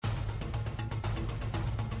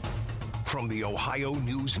From the Ohio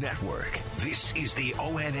News Network, this is the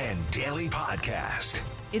ONN Daily Podcast.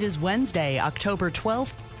 It is Wednesday, October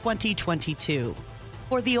 12th, 2022.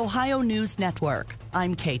 For the Ohio News Network,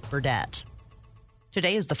 I'm Kate Burdett.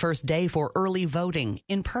 Today is the first day for early voting,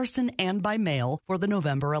 in person and by mail, for the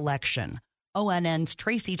November election. ONN's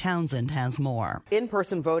Tracy Townsend has more.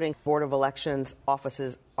 In-person voting Board of Elections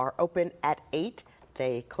offices are open at 8.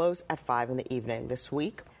 They close at 5 in the evening this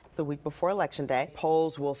week. The week before Election Day,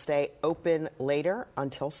 polls will stay open later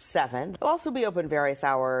until 7. They'll also be open various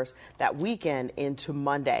hours that weekend into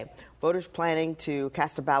Monday. Voters planning to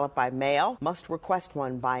cast a ballot by mail must request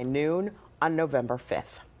one by noon on November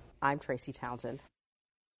 5th. I'm Tracy Townsend.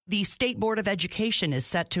 The State Board of Education is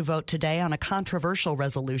set to vote today on a controversial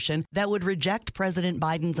resolution that would reject President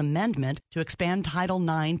Biden's amendment to expand Title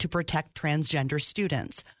IX to protect transgender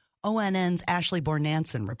students. ONN's Ashley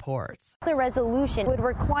Bornanson reports. The resolution would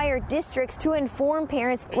require districts to inform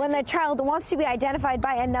parents when the child wants to be identified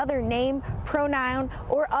by another name, pronoun,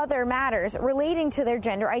 or other matters relating to their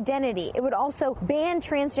gender identity. It would also ban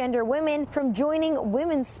transgender women from joining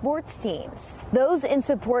women's sports teams. Those in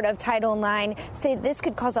support of Title IX say this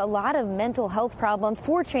could cause a lot of mental health problems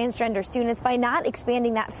for transgender students by not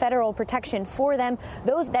expanding that federal protection for them.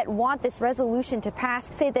 Those that want this resolution to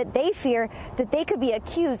pass say that they fear that they could be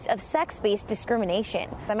accused of sex-based discrimination.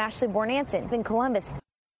 I'm Ashley Bornanson in Columbus.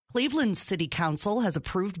 Cleveland City Council has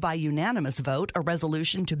approved by unanimous vote a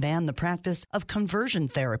resolution to ban the practice of conversion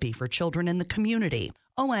therapy for children in the community.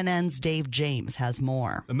 ONN's Dave James has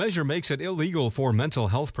more. The measure makes it illegal for mental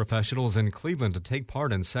health professionals in Cleveland to take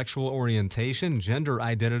part in sexual orientation, gender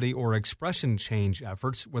identity, or expression change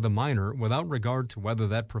efforts with a minor without regard to whether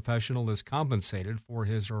that professional is compensated for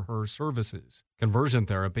his or her services. Conversion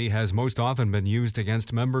therapy has most often been used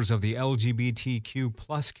against members of the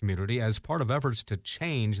LGBTQ+ community as part of efforts to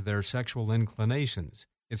change their sexual inclinations.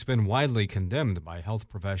 It's been widely condemned by health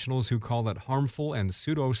professionals who call it harmful and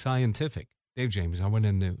pseudoscientific. Dave James,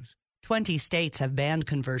 ONN News. 20 states have banned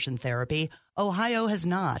conversion therapy. Ohio has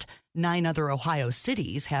not. 9 other Ohio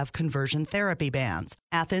cities have conversion therapy bans.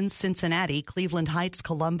 Athens, Cincinnati, Cleveland Heights,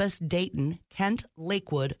 Columbus, Dayton, Kent,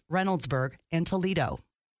 Lakewood, Reynoldsburg, and Toledo.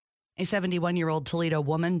 A 71-year-old Toledo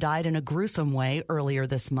woman died in a gruesome way earlier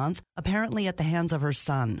this month, apparently at the hands of her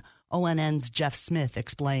son. ONN's Jeff Smith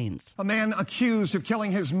explains. A man accused of killing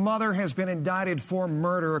his mother has been indicted for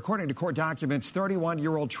murder. According to court documents,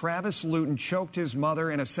 31-year-old Travis Luton choked his mother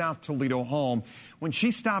in a South Toledo home. When she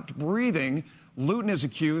stopped breathing, Luton is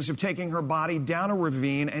accused of taking her body down a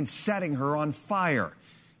ravine and setting her on fire.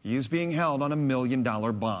 He is being held on $1 million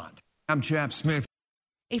bond. I'm Jeff Smith.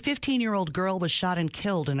 A 15-year-old girl was shot and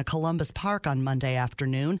killed in a Columbus park on Monday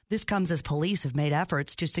afternoon. This comes as police have made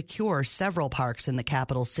efforts to secure several parks in the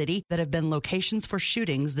capital city that have been locations for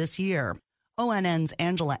shootings this year. ONN's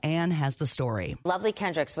Angela Ann has the story. Lovely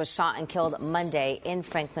Kendricks was shot and killed Monday in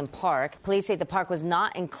Franklin Park. Police say the park was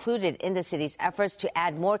not included in the city's efforts to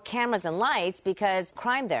add more cameras and lights because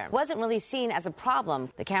crime there wasn't really seen as a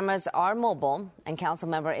problem. The cameras are mobile, and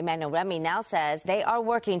Councilmember Emmanuel Remy now says they are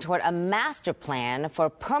working toward a master plan for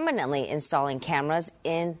permanently installing cameras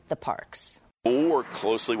in the parks. We'll work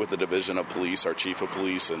closely with the Division of Police, our Chief of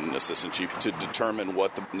Police and Assistant Chief, to determine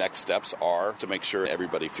what the next steps are to make sure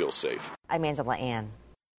everybody feels safe. I'm Angela Ann.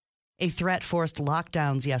 A threat forced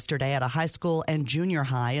lockdowns yesterday at a high school and junior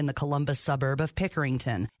high in the Columbus suburb of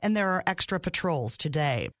Pickerington, and there are extra patrols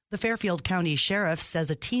today. The Fairfield County Sheriff says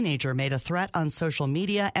a teenager made a threat on social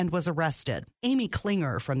media and was arrested. Amy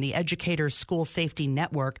Klinger from the Educators School Safety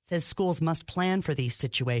Network says schools must plan for these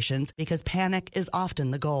situations because panic is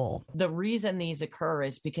often the goal. The reason these occur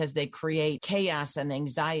is because they create chaos and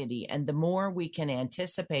anxiety, and the more we can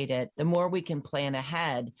anticipate it, the more we can plan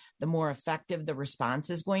ahead, the more effective the response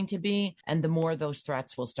is going to be, and the more those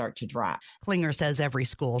threats will start to drop. Klinger says every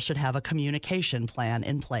school should have a communication plan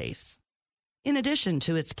in place. In addition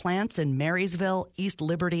to its plants in Marysville, East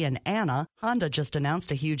Liberty, and Anna, Honda just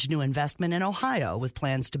announced a huge new investment in Ohio with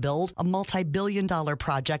plans to build a multi-billion-dollar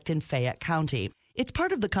project in Fayette County. It's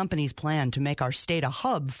part of the company's plan to make our state a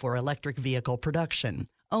hub for electric vehicle production.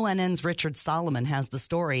 ONN's Richard Solomon has the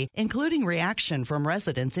story, including reaction from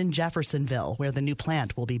residents in Jeffersonville, where the new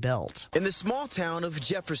plant will be built. In the small town of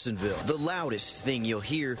Jeffersonville, the loudest thing you'll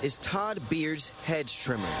hear is Todd Beard's hedge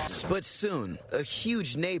trimmers. But soon, a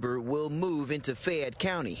huge neighbor will move into Fayette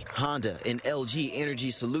County. Honda and LG Energy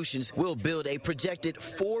Solutions will build a projected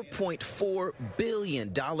 $4.4 billion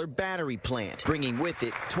battery plant, bringing with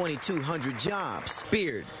it 2,200 jobs.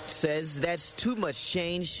 Beard says that's too much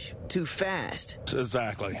change too fast.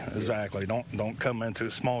 Exactly. Exactly. Don't come into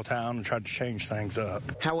a small town and try to change things up.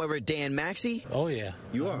 However, Dan Maxey, oh yeah,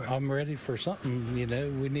 you are. I'm ready for something.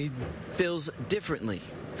 We need feels differently.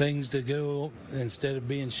 Things to go instead of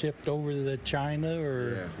being shipped over to China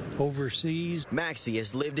or overseas. Maxey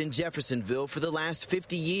has lived in Jeffersonville for the last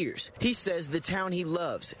 50 years. He says the town he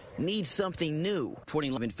loves needs something new.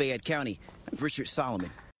 Reporting live in Fayette County, I'm Richard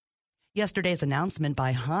Solomon. Yesterday's announcement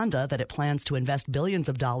by Honda that it plans to invest billions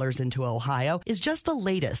of dollars into Ohio is just the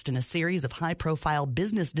latest in a series of high-profile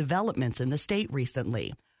business developments in the state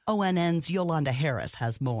recently. ONN's Yolanda Harris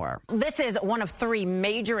has more. This is one of 3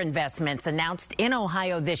 major investments announced in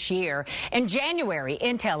Ohio this year. In January,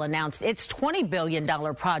 Intel announced its $20 billion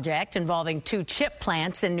project involving 2 chip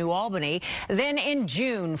plants in New Albany. Then in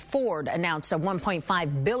June, Ford announced a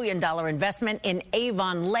 $1.5 billion investment in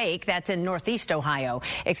Avon Lake, that's in Northeast Ohio,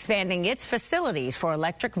 expanding its facilities for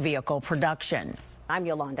electric vehicle production. I'm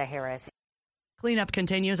Yolanda Harris. Cleanup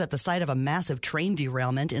continues at the site of a massive train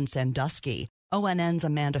derailment in Sandusky. ONN's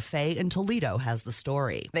Amanda Fay in Toledo has the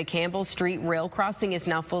story. The Campbell Street rail crossing is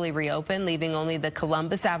now fully reopened, leaving only the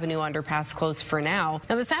Columbus Avenue underpass closed for now.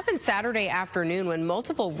 Now, this happened Saturday afternoon when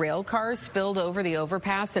multiple rail cars spilled over the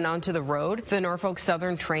overpass and onto the road. The Norfolk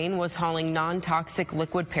Southern train was hauling non-toxic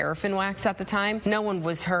liquid paraffin wax at the time. No one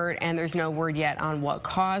was hurt, and there's no word yet on what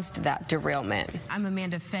caused that derailment. I'm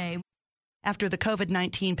Amanda Fay. After the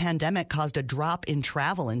COVID-19 pandemic caused a drop in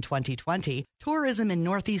travel in 2020, tourism in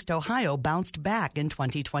Northeast Ohio bounced back in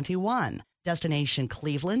 2021. Destination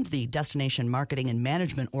Cleveland, the destination marketing and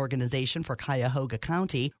management organization for Cuyahoga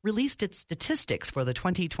County, released its statistics for the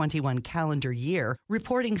 2021 calendar year,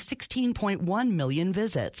 reporting 16.1 million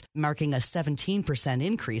visits, marking a 17%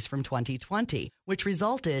 increase from 2020, which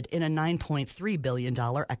resulted in a $9.3 billion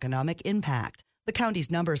economic impact. The county's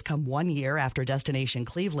numbers come 1 year after Destination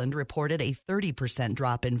Cleveland reported a 30%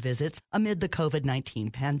 drop in visits amid the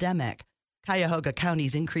COVID-19 pandemic. Cuyahoga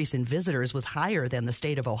County's increase in visitors was higher than the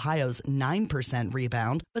state of Ohio's 9%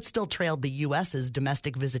 rebound, but still trailed the U.S.'s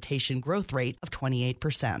domestic visitation growth rate of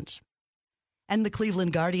 28%. And the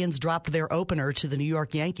Cleveland Guardians dropped their opener to the New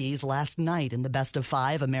York Yankees last night in the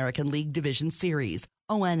best-of-5 American League Division Series.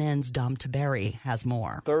 ONN's Dom Tiberi has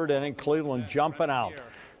more. Third inning, Cleveland jumping out.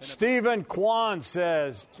 Stephen Kwan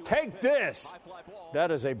says, "Take this." That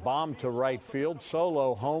is a bomb to right field,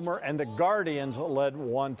 solo homer, and the Guardians led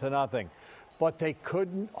 1-0. But they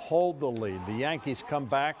couldn't hold the lead. The Yankees come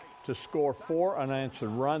back to score 4 unanswered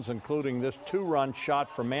runs, including this 2-run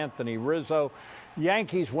shot from Anthony Rizzo.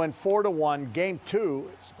 Yankees win 4-1. Game 2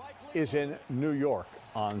 is in New York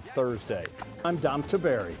on Thursday. I'm Dom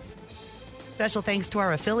Tiberi. Special thanks to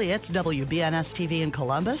our affiliates, WBNS-TV in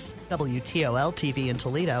Columbus, WTOL-TV in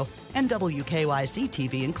Toledo, and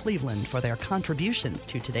WKYC-TV in Cleveland for their contributions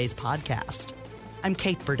to today's podcast. I'm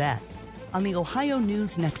Kate Burdett on the Ohio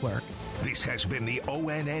News Network. This has been the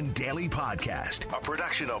ONN Daily Podcast, a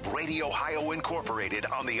production of Radio Ohio Incorporated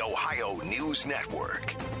on the Ohio News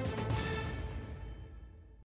Network.